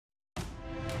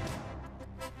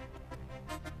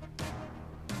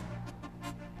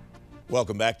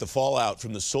Welcome back. The fallout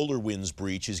from the SolarWinds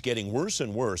breach is getting worse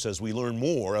and worse as we learn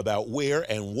more about where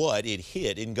and what it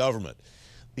hit in government.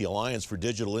 The Alliance for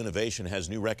Digital Innovation has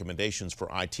new recommendations for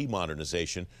IT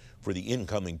modernization for the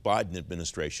incoming Biden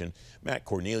administration. Matt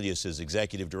Cornelius is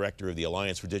Executive Director of the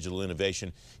Alliance for Digital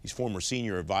Innovation. He's former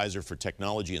Senior Advisor for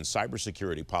Technology and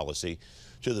Cybersecurity Policy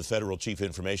to the Federal Chief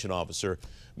Information Officer.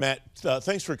 Matt,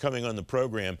 thanks for coming on the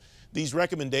program. These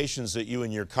recommendations that you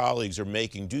and your colleagues are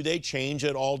making, do they change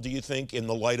at all, do you think, in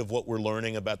the light of what we're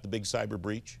learning about the big cyber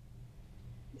breach?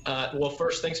 Well,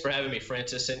 first, thanks for having me,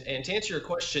 Francis. And to answer your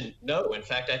question, no. In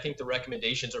fact, I think the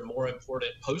recommendations are more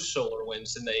important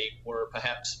post-SolarWinds than they were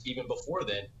perhaps even before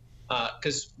then.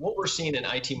 Because what we're seeing in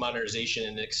IT modernization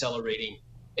and accelerating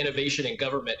innovation in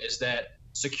government is that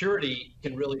security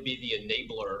can really be the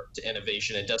enabler to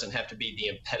innovation. It doesn't have to be the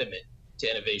impediment to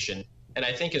innovation. And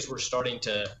I think as we're starting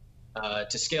to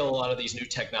scale a lot of these new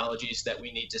technologies that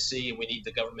we need to see, and we need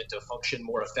the government to function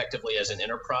more effectively as an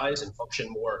enterprise and function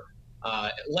more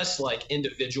less like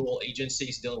individual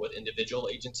agencies dealing with individual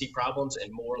agency problems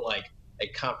and more like a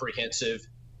comprehensive,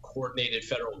 coordinated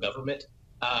federal government.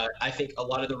 I think a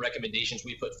lot of the recommendations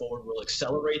we put forward will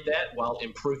accelerate that while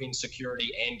improving security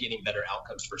and getting better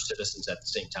outcomes for citizens at the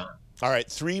same time. All right,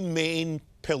 three main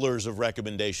pillars of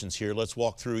recommendations here. Let's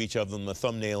walk through each of them, a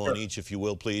thumbnail on each, if you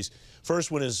will, please.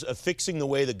 First one is fixing the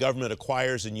way the government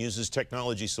acquires and uses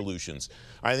technology solutions.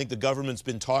 I think the government's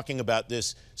been talking about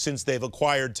this since they've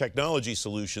acquired technology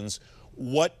solutions.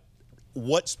 What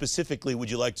specifically would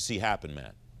you like to see happen,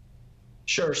 Matt?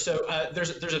 Sure. So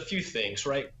there's a few things,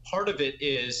 right? Part of it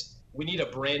is we need a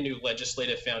brand new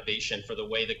legislative foundation for the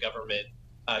way the government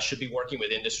should be working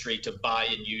with industry to buy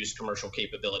and use commercial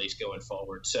capabilities going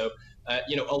forward. So,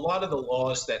 a lot of the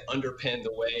laws that underpin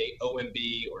the way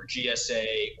OMB or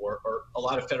GSA or a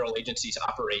lot of federal agencies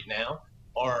operate now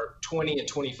are 20 and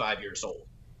 25 years old.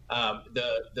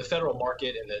 The federal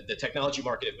market and the technology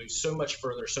market have moved so much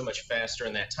further, so much faster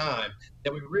in that time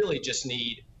that we really just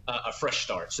need a fresh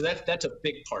start. So that's a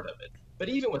big part of it. But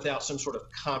even without some sort of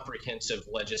comprehensive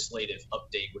legislative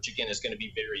update, which again is going to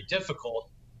be very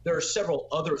difficult, there are several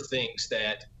other things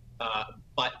that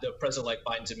the President-elect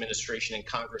Biden's administration and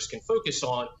Congress can focus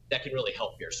on that can really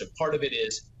help here. So part of it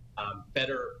is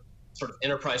better sort of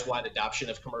enterprise-wide adoption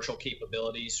of commercial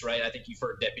capabilities, right? I think you've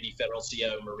heard Deputy Federal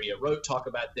CO Maria Roat talk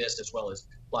about this, as well as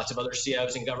lots of other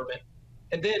CIOs in government.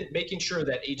 And then making sure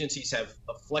that agencies have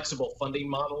flexible funding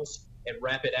models and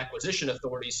rapid acquisition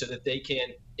authorities so that they can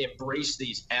embrace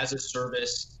these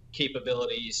as-a-service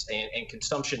capabilities and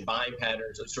consumption buying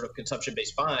patterns, of sort of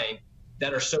consumption-based buying,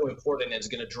 that are so important and is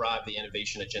going to drive the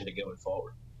innovation agenda going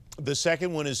forward. The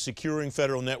second one is securing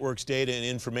federal networks, data, and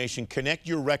information. Connect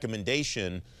your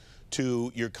recommendation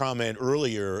to your comment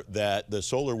earlier that the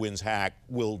SolarWinds hack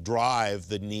will drive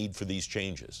the need for these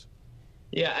changes.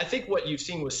 Yeah, I think what you've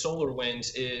seen with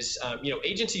SolarWinds is,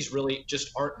 agencies really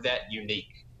just aren't that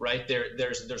unique, right?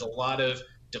 There's a lot of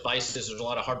devices, there's a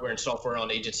lot of hardware and software on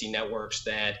agency networks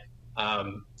that,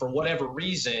 for whatever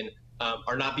reason,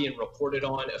 are not being reported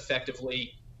on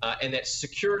effectively, and that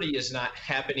security is not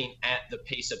happening at the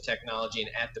pace of technology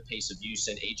and at the pace of use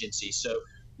in agencies. So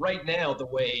right now, the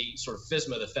way sort of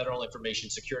FISMA, the Federal Information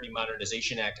Security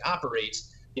Modernization Act,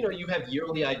 operates, you have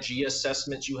yearly IG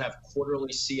assessments, you have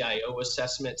quarterly CIO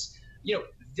assessments.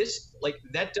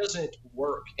 That doesn't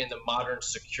work in the modern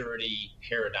security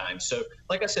paradigm. So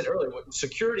like I said earlier,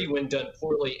 security, when done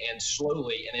poorly and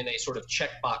slowly and in a sort of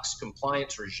checkbox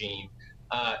compliance regime,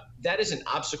 that is an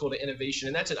obstacle to innovation,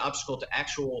 and that's an obstacle to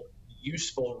actual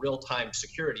useful real-time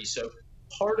security. So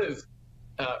part of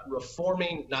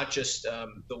reforming not just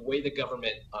the way the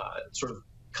government sort of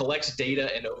collects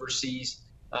data and oversees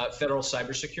federal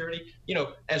cybersecurity,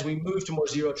 as we move to more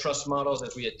zero trust models,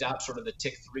 as we adopt sort of the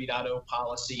TIC 3.0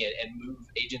 policy and move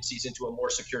agencies into a more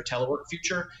secure telework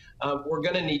future, we're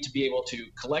going to need to be able to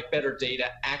collect better data,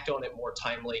 act on it more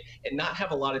timely, and not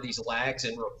have a lot of these lags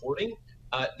in reporting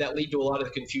that lead to a lot of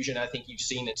the confusion I think you've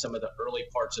seen in some of the early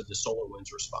parts of the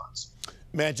SolarWinds response.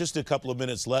 Matt, just a couple of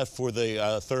minutes left for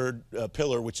the third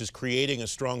pillar, which is creating a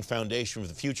strong foundation for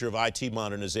the future of IT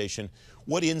modernization.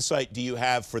 What insight do you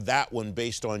have for that one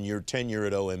based on your tenure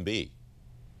at OMB?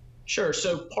 Sure.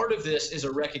 So part of this is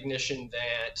a recognition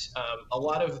that a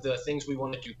lot of the things we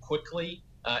want to do quickly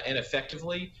and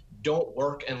effectively don't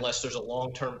work unless there's a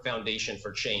long-term foundation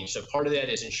for change. So part of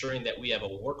that is ensuring that we have a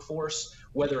workforce,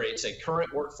 whether it's a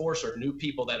current workforce or new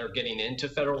people that are getting into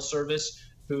federal service,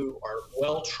 who are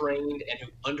well-trained and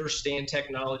who understand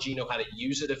technology, know how to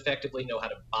use it effectively, know how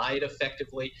to buy it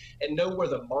effectively, and know where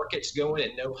the market's going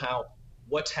and know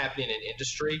what's happening in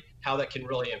industry, how that can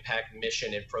really impact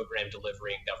mission and program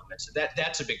delivery in government. So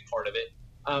that's a big part of it.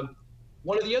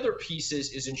 One of the other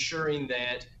pieces is ensuring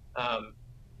that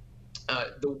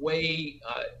the way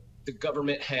the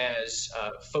government has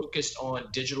focused on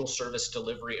digital service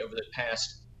delivery over the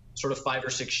past sort of 5 or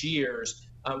 6 years,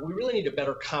 we really need a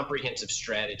better comprehensive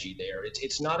strategy there.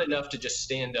 It's not enough to just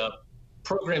stand up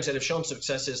programs that have shown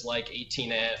successes like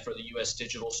 18F or the U.S.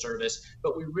 Digital Service,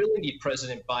 but we really need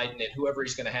President Biden and whoever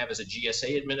he's going to have as a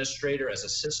GSA administrator, as a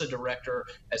CISA director,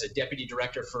 as a deputy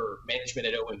director for management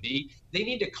at OMB. They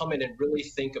need to come in and really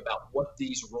think about what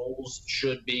these roles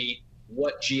should be,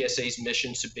 what GSA's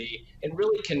mission should be, and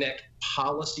really connect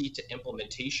policy to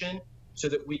implementation so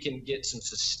that we can get some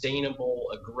sustainable,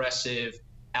 aggressive,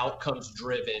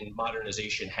 outcomes-driven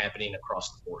modernization happening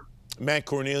across the board. Matt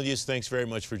Cornelius, thanks very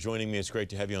much for joining me. It's great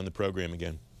to have you on the program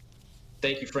again.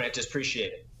 Thank you, Francis.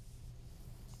 Appreciate it.